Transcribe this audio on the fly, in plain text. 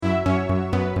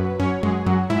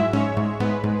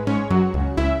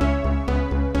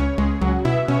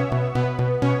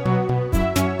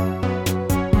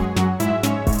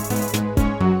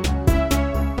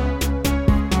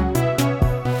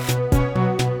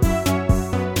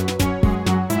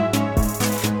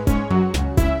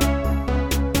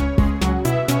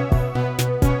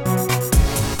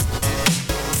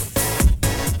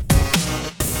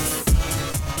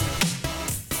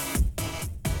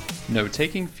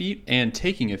taking feat and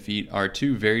taking a feat are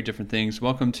two very different things.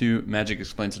 Welcome to Magic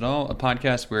Explains It All, a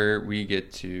podcast where we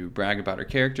get to brag about our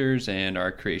characters and our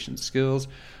creation skills.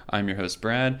 I'm your host,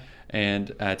 Brad, and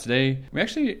today we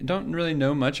actually don't really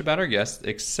know much about our guests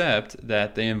except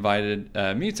that they invited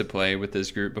me to play with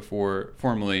this group before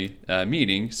formally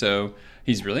meeting. So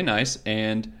he's really nice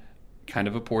and kind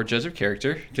of a poor judge of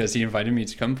character because he invited me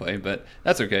to come play, but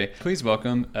that's okay. Please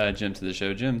welcome Jim to the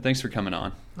show. Jim, thanks for coming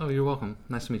on. Oh, you're welcome.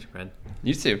 Nice to meet you, Brad.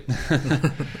 You too.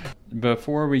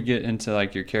 Before we get into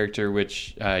like your character,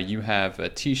 which you have a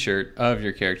t-shirt of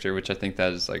your character, which I think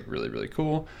that is like really, really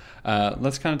cool.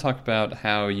 Let's kind of talk about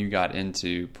how you got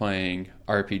into playing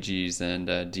RPGs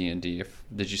and D&D.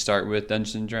 Did you start with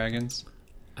Dungeons and Dragons?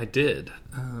 I did.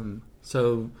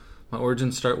 So my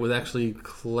origins start with actually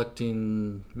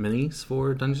collecting minis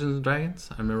for Dungeons and Dragons.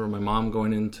 I remember my mom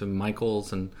going into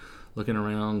Michael's and looking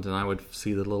around, and I would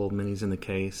see the little minis in the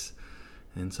case.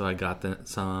 And so I got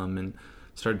some and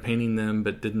started painting them,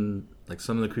 but didn't, like,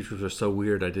 some of the creatures were so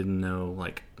weird I didn't know,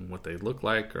 like, what they looked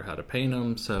like or how to paint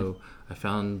them. So I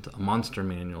found a monster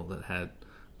manual that had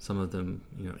some of them,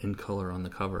 in color on the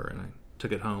cover, and I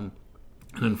took it home.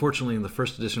 And unfortunately, the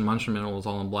first edition Monster Manual was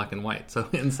all in black and white, so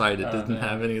inside it didn't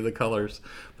have any of the colors.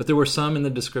 But there were some in the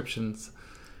descriptions,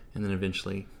 and then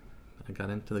eventually I got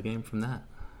into the game from that.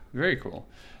 Very cool.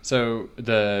 So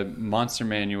the Monster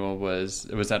Manual was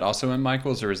that also in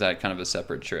Michael's, or was that kind of a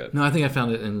separate trip? No, I think I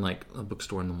found it in like a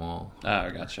bookstore in the mall.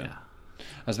 Oh, gotcha. Yeah. I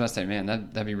was about to say, man,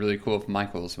 that'd be really cool if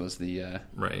Michael's was the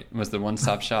was the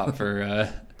one-stop shop for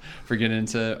getting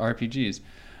into RPGs.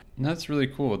 And that's really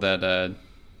cool that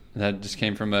just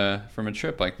came from a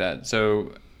trip like that.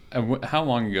 So, how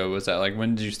long ago was that? Like,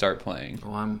 when did you start playing?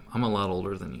 Well, I'm a lot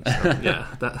older than you. So, yeah,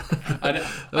 I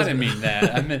didn't mean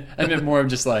that. I meant more of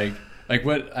just like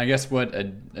what I guess what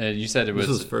you said it was.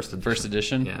 This was first edition. First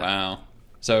edition. Yeah. Wow.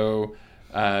 So,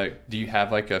 do you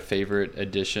have like a favorite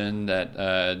edition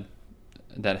that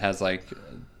has like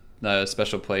a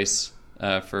special place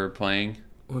for playing?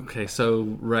 Okay,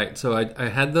 so I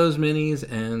had those minis,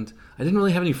 and I didn't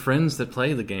really have any friends that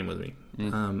played the game with me.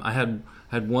 I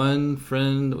had one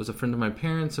friend that was a friend of my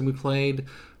parents, and we played,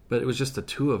 but it was just the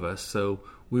two of us, so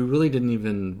we really didn't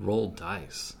even roll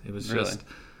dice. It was just,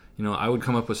 I would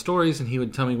come up with stories, and he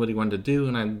would tell me what he wanted to do,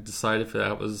 and I'd decide if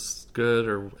that was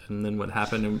good, and then what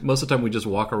happened. And most of the time, we just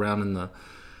walk around in the,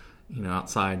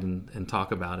 outside and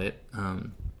talk about it.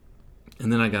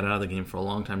 And then I got out of the game for a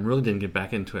long time. Really didn't get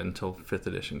back into it until 5th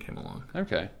edition came along.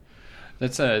 Okay.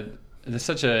 That's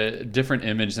such a different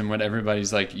image than what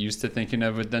everybody's like used to thinking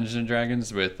of with Dungeons and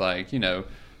Dragons, with like,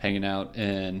 hanging out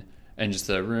in just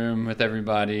a room with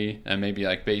everybody and maybe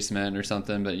like basement or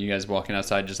something, but you guys walking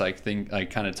outside just like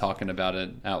kind of talking about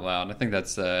it out loud. I think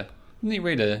that's a neat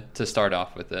way to start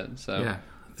off with it. So yeah.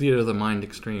 Theater of the Mind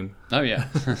Extreme. Oh yeah.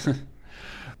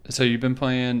 So you've been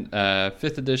playing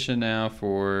 5th edition now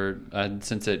for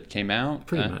since it came out?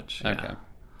 Pretty much, yeah. Okay.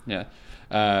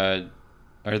 Yeah.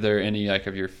 Are there any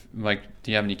do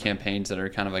you have any campaigns that are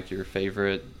kind of like your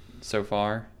favorite so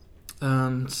far?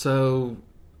 So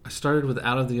I started with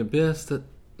Out of the Abyss that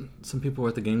some people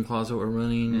at the Game Closet were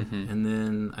running, and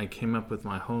then I came up with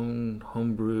my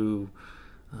homebrew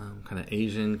kind of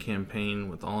Asian campaign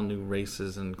with all new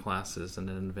races and classes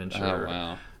and an adventure. Oh,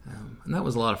 wow. And that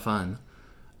was a lot of fun.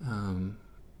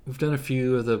 We've done a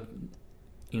few of the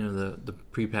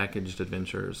prepackaged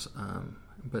adventures,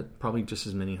 but probably just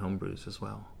as many homebrews as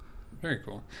well. Very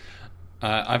cool.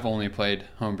 I've only played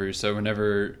homebrews, so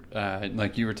whenever,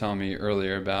 like you were telling me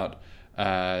earlier about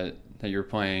that you were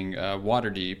playing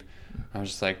Waterdeep, I was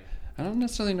just like, I don't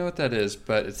necessarily know what that is,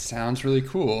 but it sounds really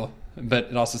cool. But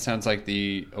it also sounds like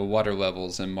the water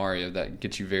levels in Mario that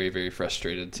get you very, very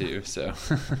frustrated too. So.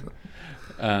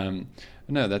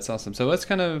 No, that's awesome. So let's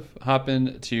kind of hop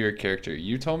into your character.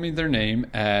 You told me their name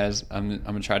as I'm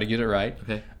going to try to get it right.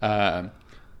 Okay.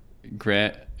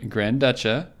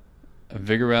 Granducha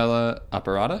Vigorella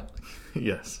Operata.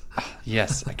 Yes.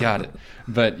 Yes, I got it.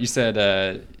 But you said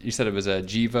it was a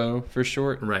Jivo for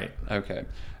short. Right. Okay.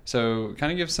 So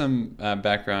kind of give some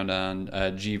background on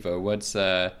Jivo. What's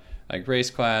like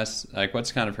race class? Like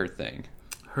what's kind of her thing?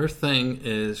 Her thing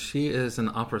is she is an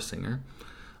opera singer.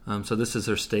 So this is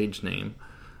her stage name.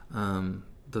 I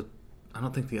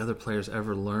don't think the other players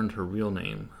ever learned her real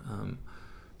name.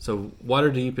 So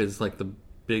Waterdeep is like the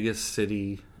biggest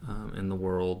city in the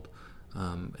world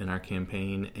in our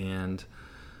campaign, and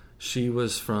she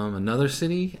was from another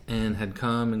city and had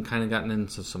come and kind of gotten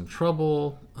into some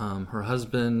trouble. Her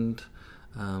husband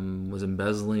was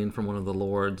embezzling from one of the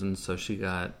lords, and so she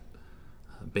got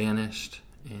banished,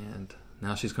 and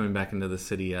now she's coming back into the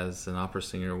city as an opera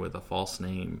singer with a false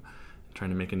name. trying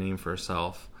to make a name for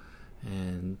herself,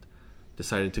 and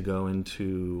decided to go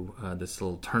into this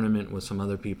little tournament with some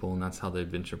other people, and that's how the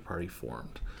adventure party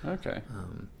formed. Okay.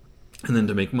 And then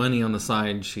to make money on the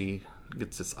side, she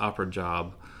gets this opera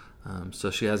job.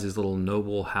 So she has these little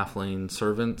noble halfling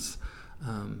servants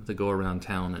that go around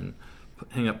town and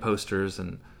hang up posters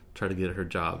and try to get her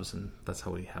jobs, and that's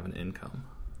how we have an income.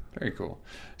 Very cool.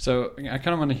 So I kind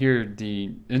of want to hear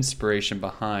the inspiration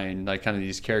behind like kind of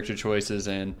these character choices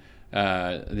and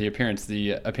the appearance.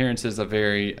 The appearance is a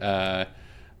very I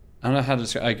don't know how to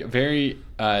describe, like very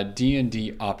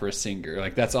D&D opera singer.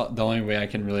 Like that's the only way I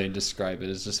can really describe it.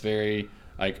 Is just very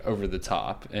like over the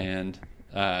top and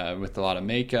with a lot of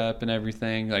makeup and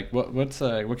everything. Like what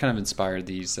kind of inspired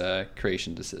these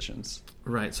creation decisions?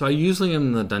 Right. So I usually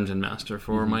am the dungeon master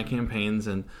for my campaigns,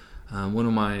 and one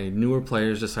of my newer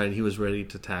players decided he was ready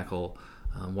to tackle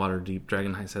Waterdeep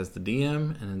Dragon Heist as the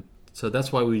DM, and so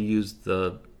that's why we used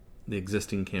the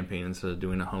existing campaign instead of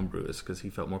doing a homebrew, is because he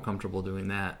felt more comfortable doing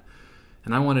that.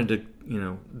 And I wanted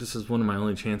to, this is one of my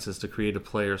only chances to create a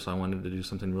player, so I wanted to do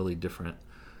something really different.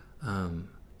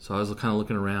 So I was kind of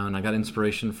looking around. I got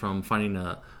inspiration from finding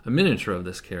a miniature of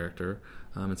this character.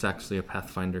 It's actually a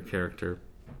Pathfinder character.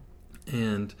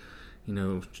 And,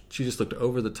 she just looked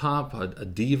over the top, a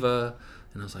diva.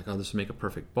 And I was like, oh, this would make a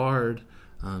perfect bard.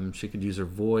 She could use her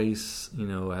voice,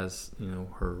 as,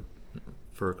 her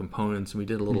for her components. And we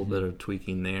did a little bit of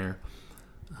tweaking there.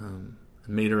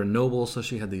 Made her a noble, so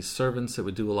she had these servants that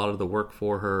would do a lot of the work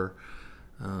for her.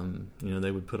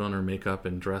 They would put on her makeup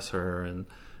and dress her and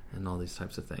all these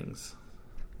types of things.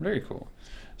 Very cool.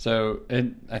 So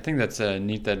I think that's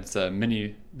neat that it's a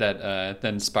mini that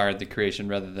inspired the creation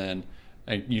rather than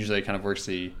usually it kind of works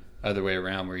the other way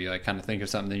around where you like kind of think of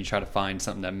something, then you try to find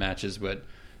something that matches what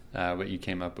you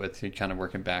came up with. You're kind of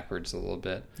working backwards a little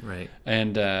bit. Right.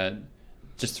 And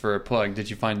just for a plug, did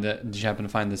you happen to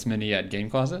find this mini at Game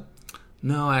Closet?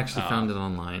 No, I actually found it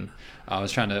online. I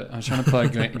was trying to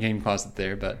plug Game Closet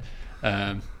there, but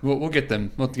we'll get them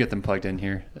plugged in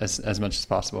here as much as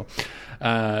possible.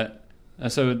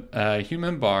 So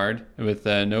human bard with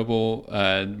noble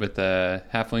with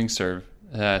halfling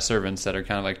servants that are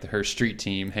kind of like her street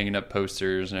team, hanging up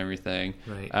posters and everything.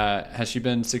 Right. Has she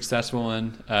been successful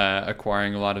in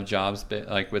acquiring a lot of jobs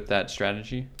like with that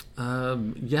strategy?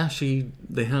 Yeah,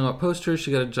 they hung up posters.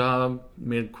 She got a job,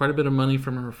 made quite a bit of money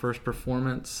from her first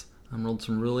performance. Rolled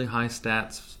some really high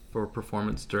stats for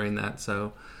performance during that,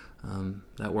 so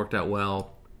that worked out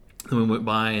well. Then we went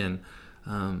by and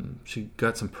she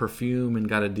got some perfume and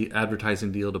got an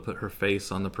advertising deal to put her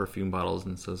face on the perfume bottles,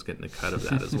 and so is getting a cut of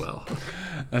that as well.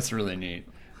 That's really neat.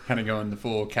 Kind of going the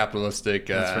full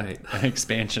capitalistic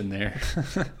expansion there.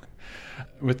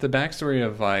 With the backstory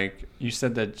of like you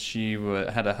said that she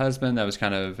had a husband that was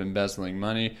kind of embezzling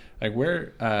money. Like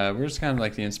where's kind of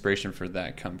like the inspiration for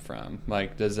that come from?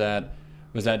 Like was that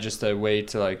just a way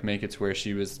to like make it to where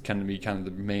she was kind of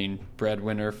the main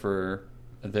breadwinner for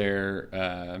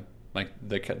their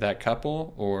that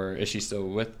couple, or is she still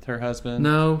with her husband?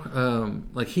 No,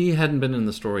 he hadn't been in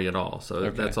the story at all, so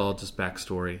okay. That's all just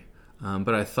backstory.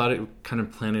 But I thought it kind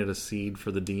of planted a seed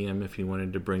for the DM if he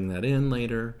wanted to bring that in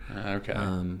later. Okay.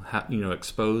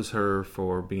 Expose her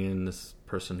for being this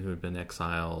person who had been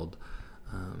exiled.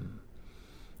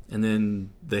 And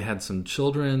then they had some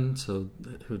children, who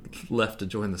left to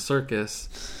join the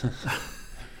circus.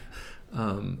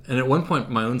 And at one point,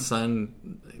 my own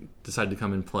son decided to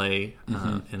come and play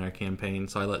in our campaign,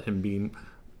 so I let him be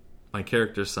my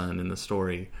character's son in the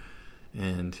story.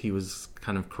 And he was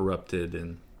kind of corrupted,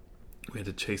 and we had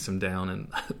to chase him down. And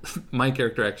my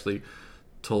character actually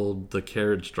told the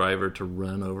carriage driver to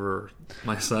run over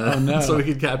my son so we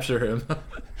could capture him.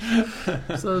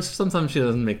 So sometimes she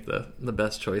doesn't make the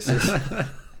best choices.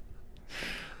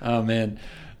 Oh man,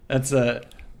 that's how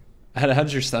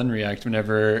did your son react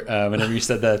whenever you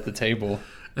said that at the table?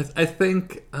 I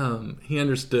think he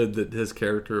understood that his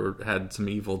character had some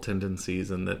evil tendencies,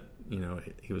 and that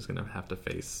he was going to have to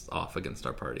face off against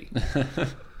our party.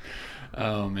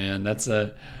 Oh man, that's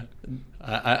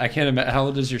I can't imagine. How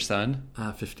old is your son?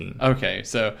 15. Okay,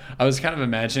 so I was kind of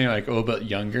imagining like a little bit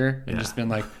younger and just been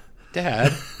like,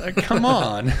 Dad, come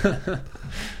on.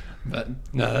 But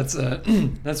no,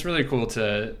 that's really cool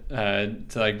to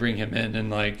like bring him in and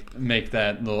like make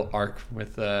that little arc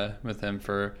with him.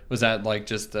 Was that like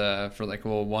just for like a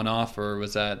little one-off, or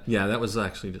was that? Yeah, that was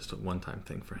actually just a one-time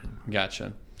thing for him.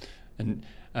 Gotcha. And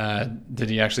did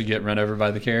he actually get run over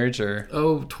by the carriage, or?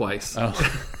 Oh, twice.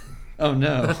 Oh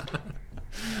no.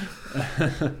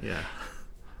 Yeah.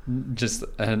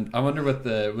 And I wonder what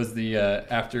was the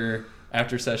after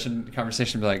session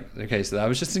conversation be like. Okay, so that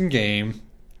was just in game.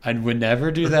 I would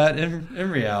never do that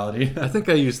in reality. I think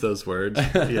I used those words.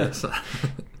 Yes.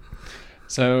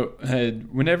 So,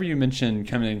 whenever you mentioned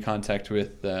coming in contact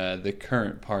with the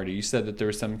current party, you said that there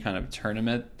was some kind of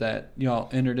tournament that y'all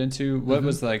entered into. What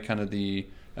was like kind of the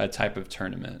type of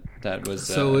tournament that was?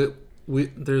 So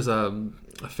there's a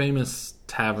famous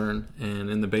tavern, and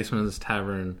in the basement of this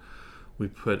tavern, we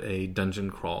put a dungeon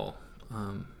crawl.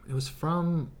 It was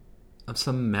from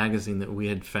some magazine that we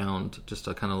had found, just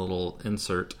a kind of little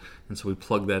insert, and so we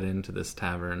plugged that into this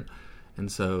tavern, and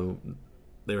so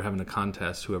they were having a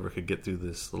contest, whoever could get through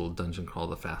this little dungeon crawl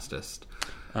the fastest.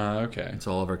 Okay. And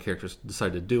so all of our characters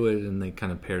decided to do it, and they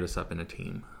kind of paired us up in a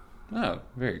team. Oh,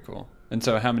 very cool. And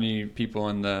so how many people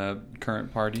in the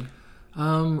current party?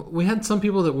 We had some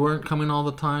people that weren't coming all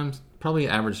the time, probably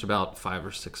averaged about 5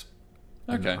 or 6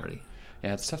 in the party.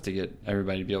 Yeah, it's tough to get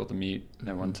everybody to be able to meet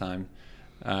at one time.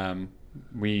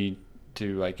 We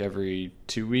do like every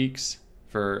 2 weeks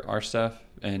for our stuff,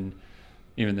 and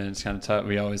even then it's kind of tough.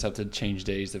 We always have to change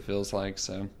days, it feels like.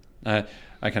 So I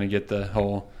kind of get the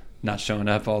whole not showing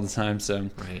up all the time. So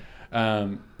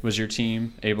right. Was your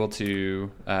team able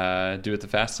to do it the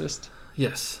fastest?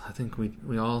 Yes, I think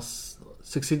we all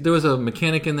succeeded. There was a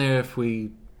mechanic in there. If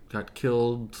we got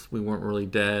killed, we weren't really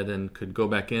dead and could go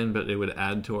back in, but it would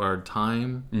add to our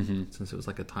time, since it was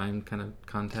like a time kind of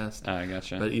contest. I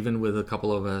gotcha. But even with a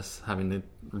couple of us having to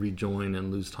rejoin and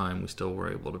lose time, we still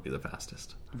were able to be the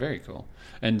fastest. Very cool.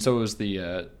 And so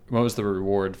what was the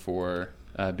reward for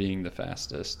being the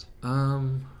fastest?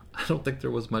 I don't think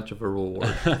there was much of a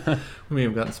reward. We may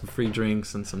have gotten some free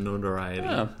drinks and some notoriety.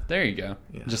 Oh, there you go.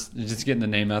 Yeah. Just getting the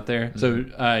name out there.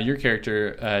 Mm-hmm. So your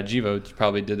character, Jivo,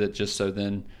 probably did it just so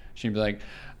then she'd be like,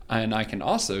 and I can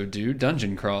also do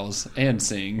dungeon crawls and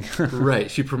sing. Right.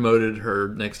 She promoted her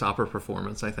next opera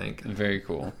performance, I think. Very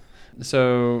cool.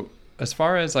 So as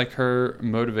far as like her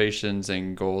motivations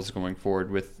and goals going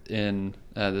forward within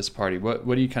this party, what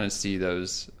do you kind of see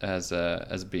those as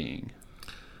being?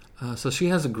 So she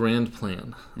has a grand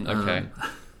plan. Okay.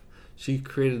 She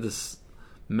created this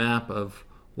map of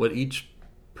what each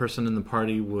person in the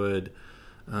party would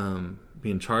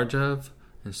be in charge of.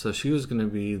 And so she was going to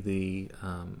be the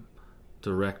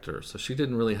director. So she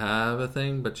didn't really have a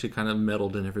thing, but she kind of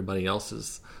meddled in everybody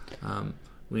else's.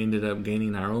 We ended up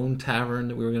gaining our own tavern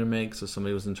that we were going to make, so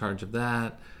somebody was in charge of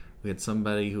that. We had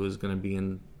somebody who was going to be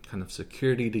in kind of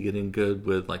security to get in good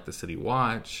with like the city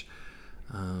watch.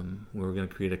 We were going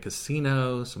to create a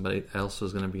casino. Somebody else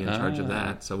was going to be in charge of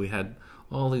that. So we had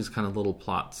all these kind of little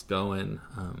plots going.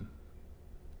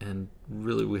 And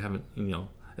really we haven't,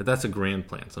 that's a grand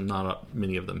plan. So not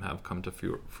many of them have come to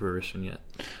fruition yet.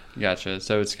 Gotcha.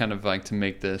 So it's kind of like to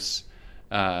make this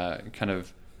kind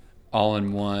of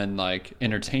all-in-one like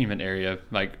entertainment area,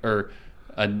 like, or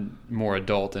a more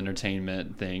adult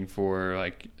entertainment thing for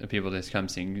like people to come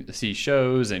see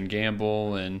shows and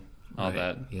gamble and all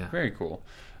that. Yeah. Very cool.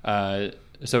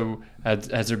 So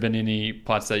has there been any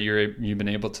plots that you've been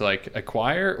able to like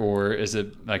acquire, or is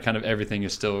it like kind of everything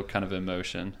is still kind of in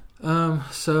motion?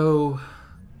 So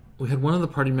we had one of the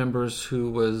party members who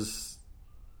was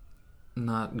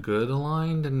not good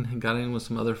aligned and got in with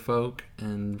some other folk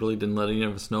and really didn't let any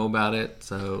of us know about it.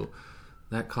 So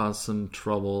that caused some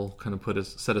trouble, kind of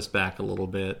set us back a little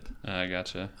bit. I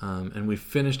gotcha. And we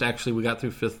got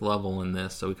through 5th level in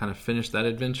this, so we kind of finished that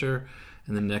adventure.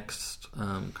 And the next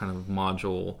kind of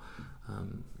module,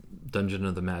 Dungeon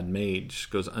of the Mad Mage,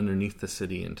 goes underneath the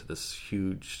city into this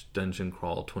huge dungeon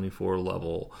crawl, 24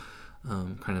 level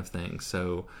kind of thing.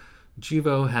 So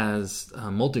Jivo has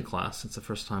multi-class. It's the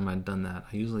first time I'd done that.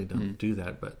 I usually don't do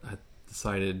that, but I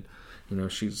decided,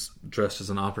 she's dressed as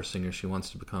an opera singer. She wants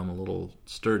to become a little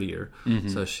sturdier.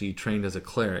 So she trained as a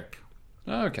cleric.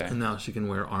 Oh, okay. And now she can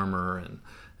wear armor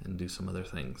and do some other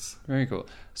things. Very cool.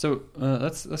 So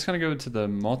let's kind of go to the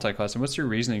multi-class. And what's your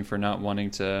reasoning for not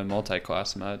wanting to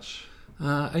multi-class much?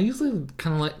 I usually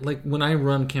kind of like when I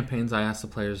run campaigns, I ask the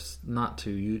players not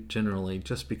to generally,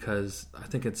 just because I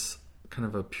think it's kind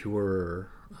of a pure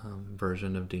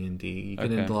version of D&D. You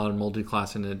get into a lot of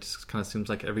multi-class, and it just kind of seems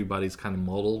like everybody's kind of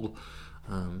muddled.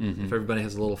 If everybody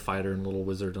has a little fighter and a little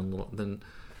wizard, then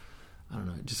I don't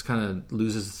know. It just kind of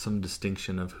loses some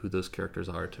distinction of who those characters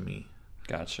are to me.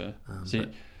 Gotcha.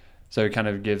 So it kind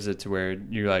of gives it to where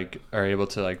you like are able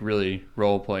to like really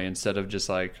role play instead of just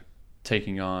like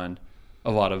taking on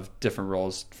a lot of different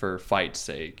roles for fight's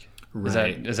sake.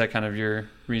 Right. Is that kind of your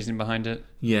reasoning behind it?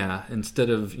 Yeah. Instead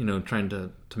of trying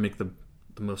to make the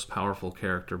most powerful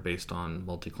character based on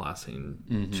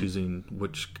multi-classing, choosing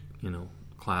which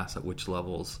class at which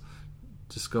levels,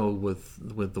 just go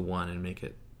with the one and make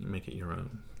it your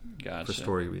own. Gotcha. For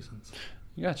story reasons.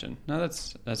 Gotcha. No,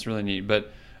 that's really neat.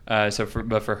 But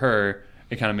But for her,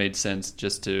 it kind of made sense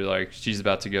just to like she's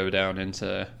about to go down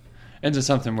into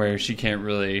something where she can't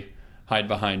really hide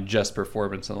behind just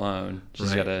performance alone.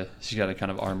 She's got to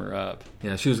kind of armor up.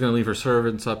 Yeah, she was going to leave her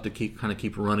servants up to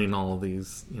keep running all of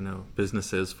these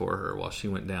businesses for her while she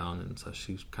went down, and so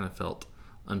she kind of felt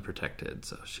unprotected.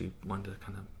 So she wanted to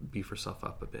kind of beef herself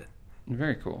up a bit.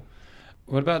 Very cool.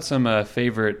 What about some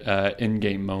favorite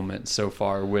in-game moments so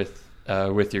far with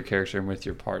your character and with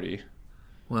your party?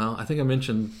 Well, I think I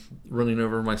mentioned running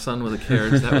over my son with a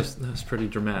carriage. That was pretty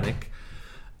dramatic.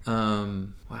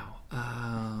 Wow.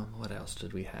 What else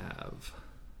did we have?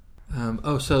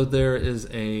 So there is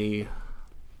in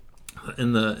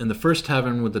the first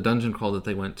tavern with the dungeon crawl that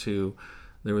they went to,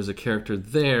 there was a character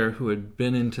there who had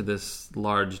been into this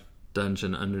large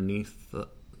dungeon underneath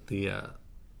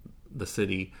the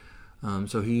city.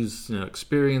 So he's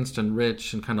experienced and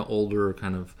rich and kind of older.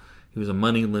 He was a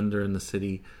money lender in the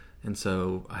city, and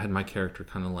so I had my character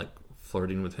kind of like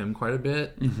flirting with him quite a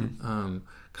bit. Mm-hmm.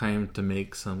 Kind of to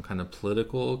make some kind of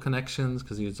political connections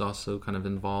because he was also kind of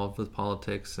involved with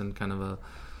politics and kind of a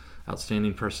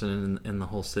outstanding person in the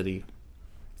whole city.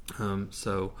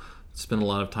 So spent a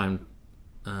lot of time.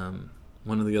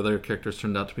 One of the other characters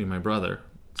turned out to be my brother,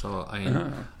 so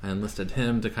I enlisted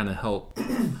him to kind of help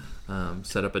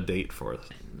set up a date for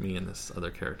me and this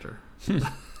other character.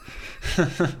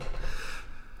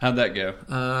 How'd that go?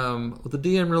 The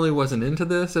DM really wasn't into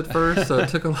this at first, so it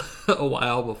took a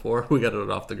while before we got it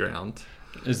off the ground.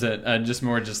 Is it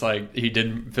just like he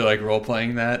didn't feel like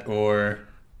role-playing that, or?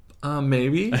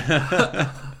 Maybe.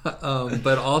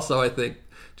 But also I think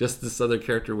just this other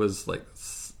character was like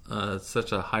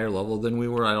such a higher level than we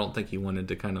were. I don't think he wanted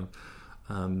to kind of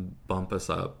bump us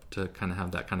up to kind of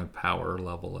have that kind of power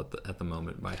level at the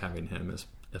moment by having him as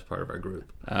part of our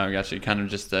group. Oh, gotcha. Kind of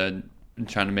just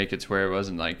trying to make it to where it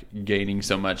wasn't like gaining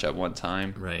so much at one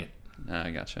time. Right.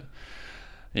 Gotcha.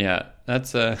 Yeah,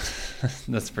 that's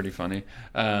that's pretty funny.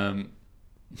 I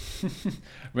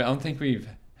don't think we've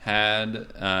had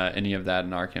any of that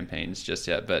in our campaigns just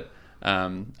yet, but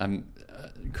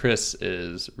Chris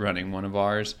is running one of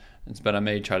ours, but I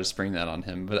may try to spring that on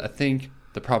him. But I think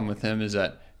the problem with him is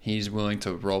that he's willing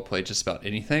to role play just about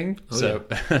anything.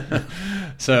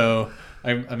 So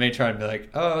I may try and be like,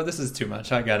 oh, this is too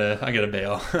much. I gotta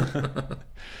bail.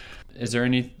 Is there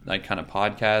any like kind of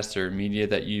podcast or media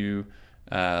that you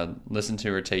listen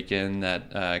to or take in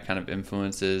that kind of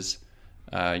influences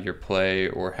your play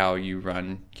or how you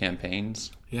run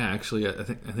campaigns? Yeah, actually, I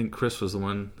think Chris was the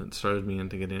one that started me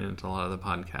into getting into a lot of the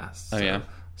podcasts. Oh, yeah?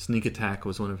 Sneak Attack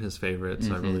was one of his favorites.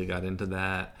 Mm-hmm. So I really got into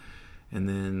that. And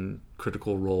then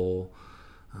Critical Role.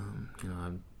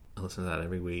 I listen to that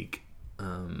every week.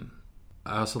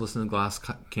 I also listen to Glass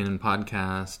Cannon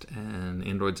Podcast and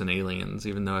Androids and Aliens,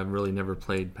 even though I've really never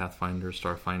played Pathfinder,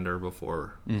 Starfinder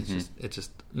before. Mm-hmm. It's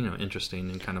just interesting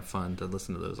and kind of fun to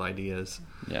listen to those ideas.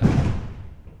 Yeah.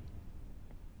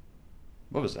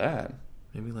 What was that?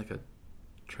 Maybe like a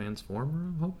transformer,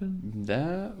 I'm hoping?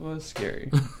 That was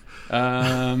scary.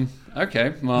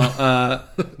 Okay, well,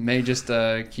 may just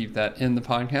keep that in the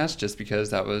podcast just because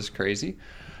that was crazy.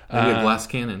 Maybe a glass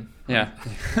cannon. Yeah.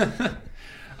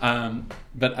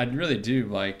 But I really do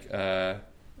like Glass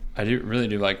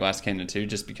Cannon too,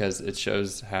 just because it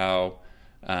shows how,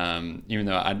 even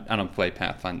though I don't play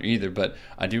Pathfinder either, but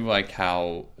I do like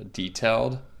how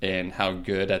detailed and how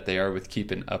good at they are with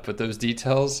keeping up with those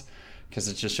details. Because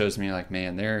it just shows me like,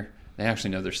 man, they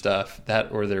actually know their stuff.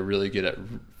 That or they're really good at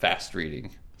fast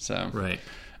reading. So right.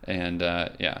 And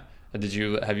yeah, have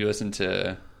you listened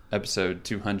to episode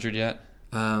 200 yet?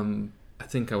 I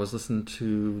think I was listening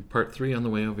to part 3 on the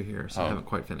way over here, so I haven't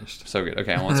quite finished. So good.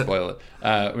 Okay, I won't spoil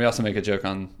it. We also make a joke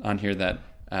on here that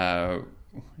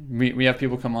we have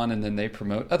people come on and then they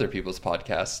promote other people's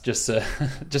podcasts just to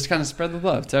kind of spread the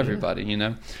love to everybody,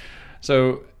 yeah.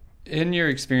 So in your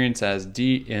experience as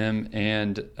DM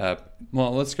and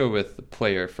let's go with the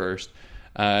player first.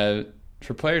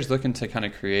 For players looking to kind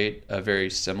of create a very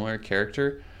similar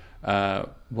character,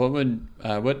 what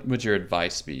would your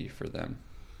advice be for them?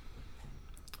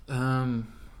 I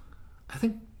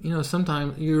think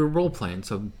sometimes you're role playing.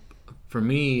 So for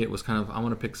me, it was kind of I want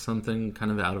to pick something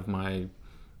kind of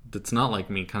that's not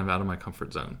like me, kind of out of my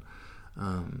comfort zone.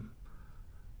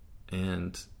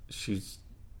 And she's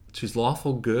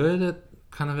lawful good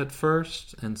at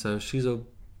first, and so she's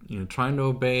trying to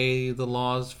obey the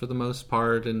laws for the most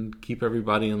part and keep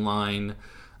everybody in line.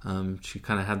 She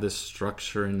kind of had this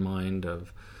structure in mind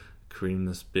of creating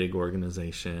this big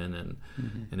organization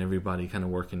and everybody kind of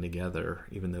working together,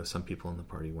 even though some people in the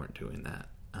party weren't doing that.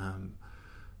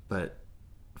 But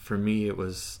for me, it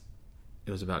was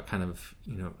about kind of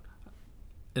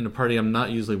in a party, I'm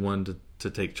not usually one to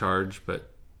take charge,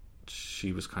 but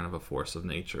she was kind of a force of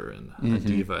nature and a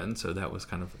diva, and so that was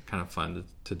kind of fun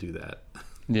to do that.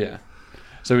 Yeah.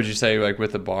 So would you say, like,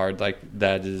 with the bard, like,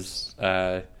 that is,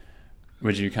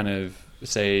 would you kind of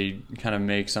say, kind of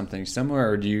make something similar,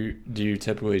 or do you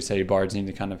typically say bards need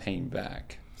to kind of hang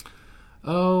back?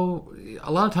 Oh,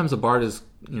 a lot of times a bard is,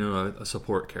 a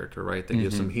support character, right? They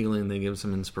give some healing, they give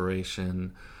some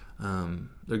inspiration.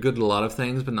 They're good at a lot of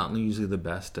things, but not usually the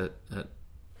best at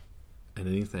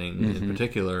anything in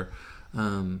particular.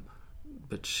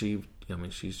 But she's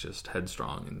just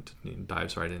headstrong and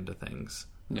dives right into things.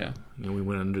 Yeah. We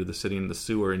went under the city in the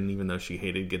sewer, and even though she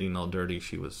hated getting all dirty,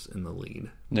 she was in the lead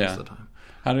most of the time.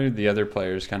 How do the other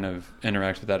players kind of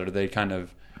interact with that? Or do they kind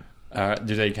of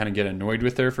do they kind of get annoyed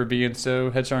with her for being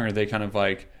so headstrong, or are they kind of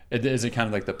like, is it kind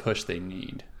of like the push they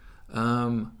need?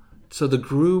 So the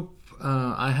group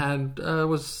I had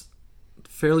was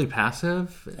fairly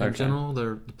passive in general,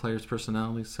 the players'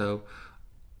 personalities. So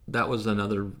that was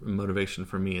another motivation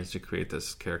for me, is to create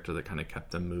this character that kind of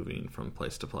kept them moving from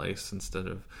place to place instead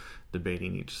of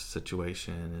debating each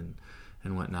situation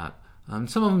and whatnot.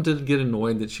 Some of them did get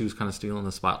annoyed that she was kind of stealing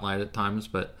the spotlight at times,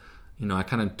 but I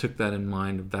kind of took that in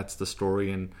mind. That's the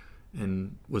story,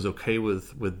 and was okay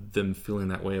with them feeling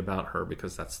that way about her,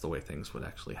 because that's the way things would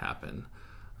actually happen.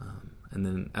 And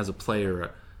then as a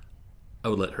player, I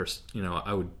would let her,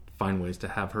 I would find ways to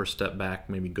have her step back,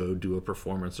 maybe go do a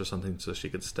performance or something, so she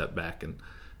could step back and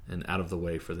out of the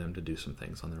way for them to do some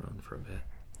things on their own for a bit.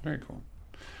 Very cool.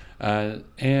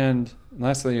 And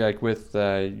lastly, like, with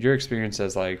your experience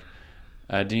as like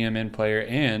a DM and player,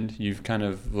 and you've kind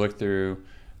of looked through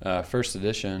first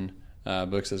edition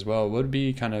books as well, what would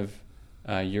be kind of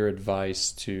your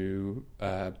advice to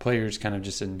players kind of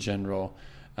just in general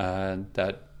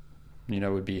that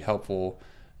would be helpful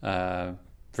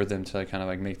for them to kind of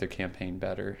like make their campaign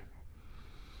better?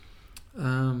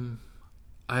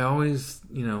 I always,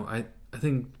 I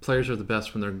think players are the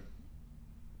best when they're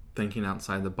thinking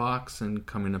outside the box and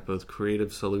coming up with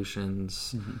creative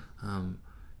solutions.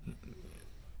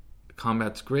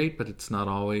 Combat's great, but it's not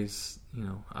always,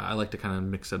 I like to kind of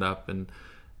mix it up, and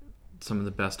some of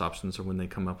the best options are when they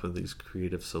come up with these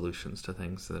creative solutions to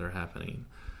things that are happening.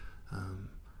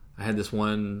 I had this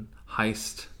one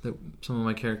heist that some of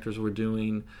my characters were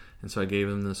doing, and so I gave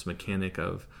them this mechanic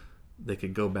of they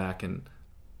could go back and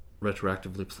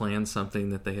retroactively plan something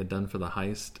that they had done for the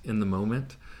heist in the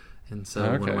moment. And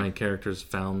so one of my characters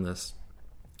found this,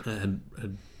 had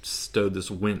stowed this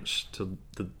winch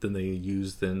then they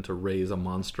used to raise a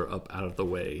monster up out of the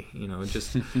way,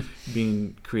 just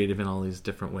being creative in all these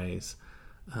different ways.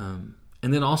 And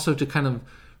then also to kind of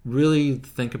really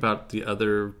think about the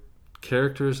other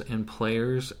characters and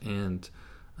players, and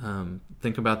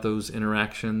think about those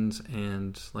interactions,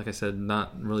 and like I said,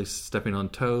 not really stepping on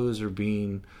toes or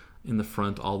being in the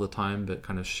front all the time, but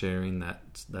kind of sharing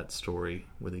that story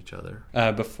with each other.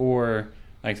 Before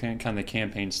I think kind of the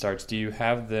campaign starts, do you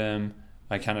have them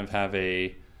kind of have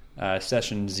a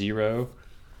session 0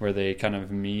 where they kind of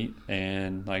meet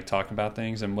and like talk about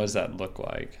things, and what does that look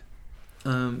like?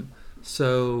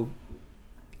 So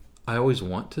I always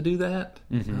want to do that.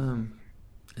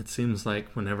 It seems like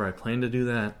whenever I plan to do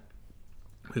that,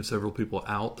 we have several people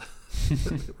out,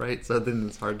 right? So then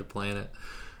it's hard to plan it.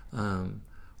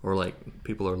 Or like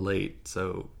people are late,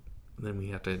 so then we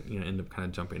have to end up kind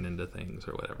of jumping into things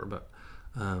or whatever. But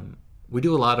we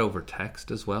do a lot over text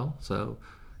as well. So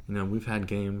we've had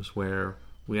games where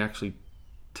we actually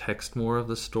text more of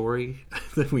the story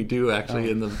than we do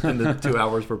actually in the 2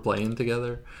 hours we're playing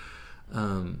together.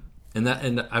 And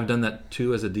I've done that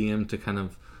too as a DM, to kind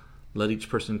of let each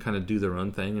person kind of do their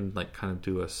own thing and like kind of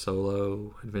do a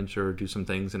solo adventure or do some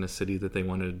things in a city that they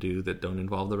wanted to do that don't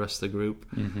involve the rest of the group.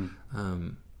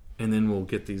 And then we'll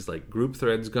get these like group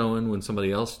threads going when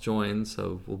somebody else joins.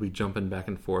 So we'll be jumping back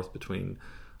and forth between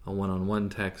a one-on-one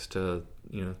text to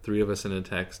 3 of us in a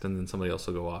text, and then somebody else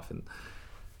will go off, and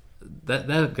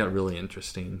that got really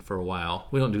interesting for a while.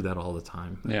 We don't do that all the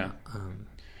time. Yeah.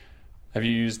 Have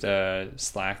you used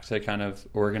Slack to kind of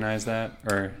organize that,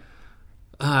 or?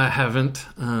 I haven't.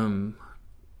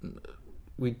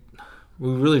 We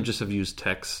really just have used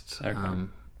text. Okay.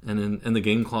 And in the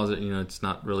game closet, it's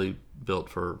not really built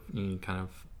for any kind of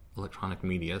electronic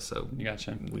media, so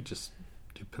Gotcha. We just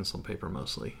do pencil and paper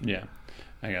mostly. Yeah,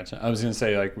 I gotcha. I was going to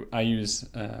say, like, I use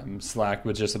Slack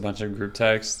with just a bunch of group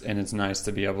text, and it's nice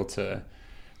to be able to,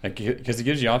 like, because it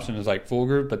gives you options like full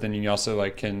group, but then you also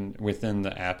like can within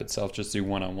the app itself just do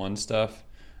one-on-one stuff.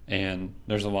 And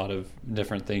there's a lot of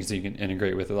different things that you can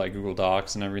integrate with it, like Google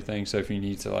Docs and everything. So if you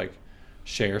need to like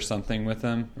share something with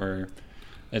them, or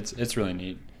it's really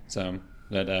neat. So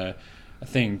That I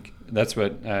think that's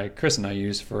what Chris and I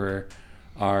use for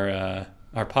our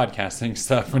podcasting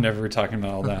stuff whenever we're talking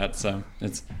about all that. So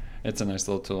it's a nice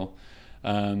little tool.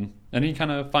 Any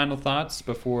kind of final thoughts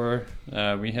before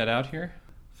we head out here?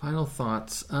 Final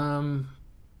thoughts. One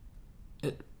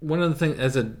of the things,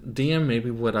 as a DM, maybe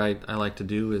what I like to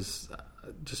do is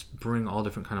just bring all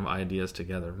different kind of ideas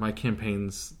together. My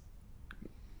campaigns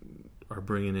are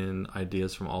bringing in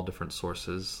ideas from all different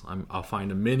sources. I'll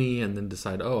find a mini and then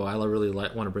decide, I really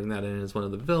want to bring that in as one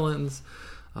of the villains.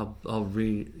 I'll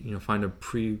find a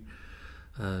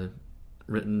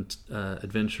written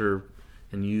adventure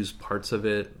and use parts of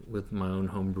it with my own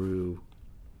homebrew.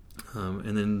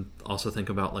 And then also think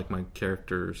about like my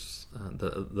characters,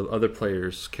 the other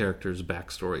players' characters'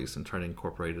 backstories, and try to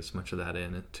incorporate as much of that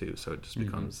in it too. So it just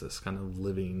becomes this kind of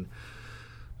living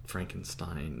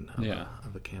Frankenstein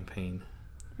of a campaign.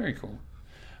 Very cool.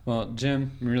 Well,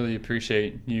 Jim, really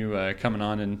appreciate you coming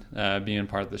on and being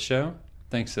part of the show.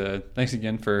 Thanks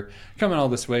again for coming all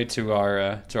this way to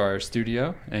our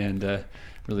studio, and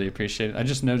really appreciate it. I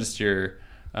just noticed your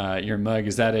mug.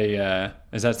 Is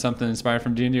that something inspired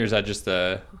from D&D, or is that just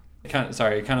it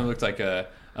kind of looked like a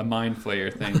mind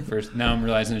flayer thing. First, now I'm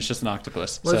realizing it's just an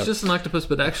octopus. Well, it's just an octopus,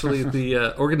 but actually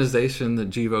the organization that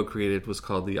Jivo created was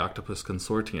called the Octopus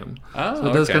Consortium. Oh, so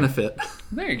it does kind of fit.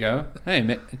 There you go.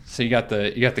 Hey, so you got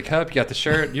the cup, you got the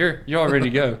shirt. You're all ready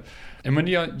to go. And when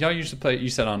do y'all usually play? You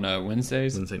said on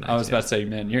Wednesdays. Wednesday nights. I was about to say,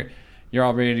 man, you're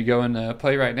all ready to go and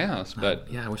play right now. But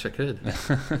yeah, I wish I could.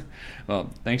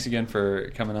 Well, thanks again for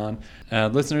coming on.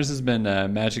 Listeners, this has been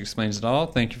Magic Explains It All.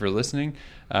 Thank you for listening.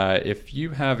 If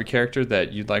you have a character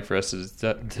that you'd like for us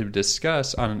to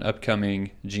discuss on an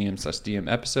upcoming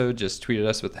GM/DM episode, just tweet at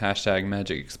us with the hashtag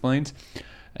 #MagicExplains.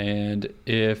 And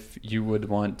if you would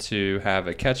want to have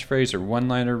a catchphrase or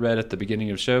one-liner read at the beginning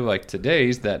of the show, like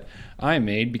today's that I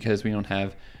made, because we don't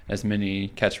have as many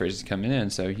catchphrases coming in,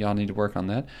 so y'all need to work on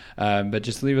that. But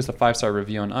just leave us a 5-star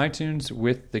review on iTunes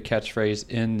with the catchphrase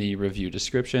in the review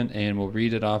description, and we'll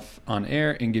read it off on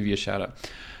air and give you a shout-out.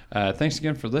 Thanks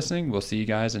again for listening. We'll see you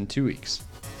guys in 2 weeks.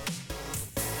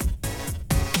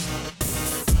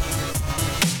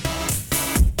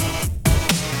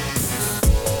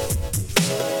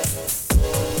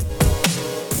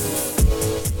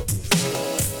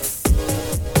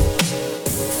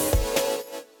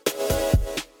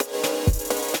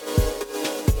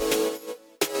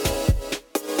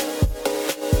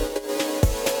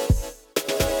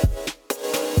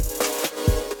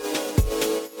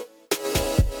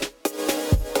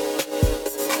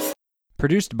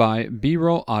 Produced by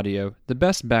B-Roll Audio, the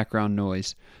best background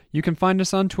noise. You can find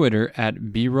us on Twitter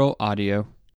at B-Roll Audio.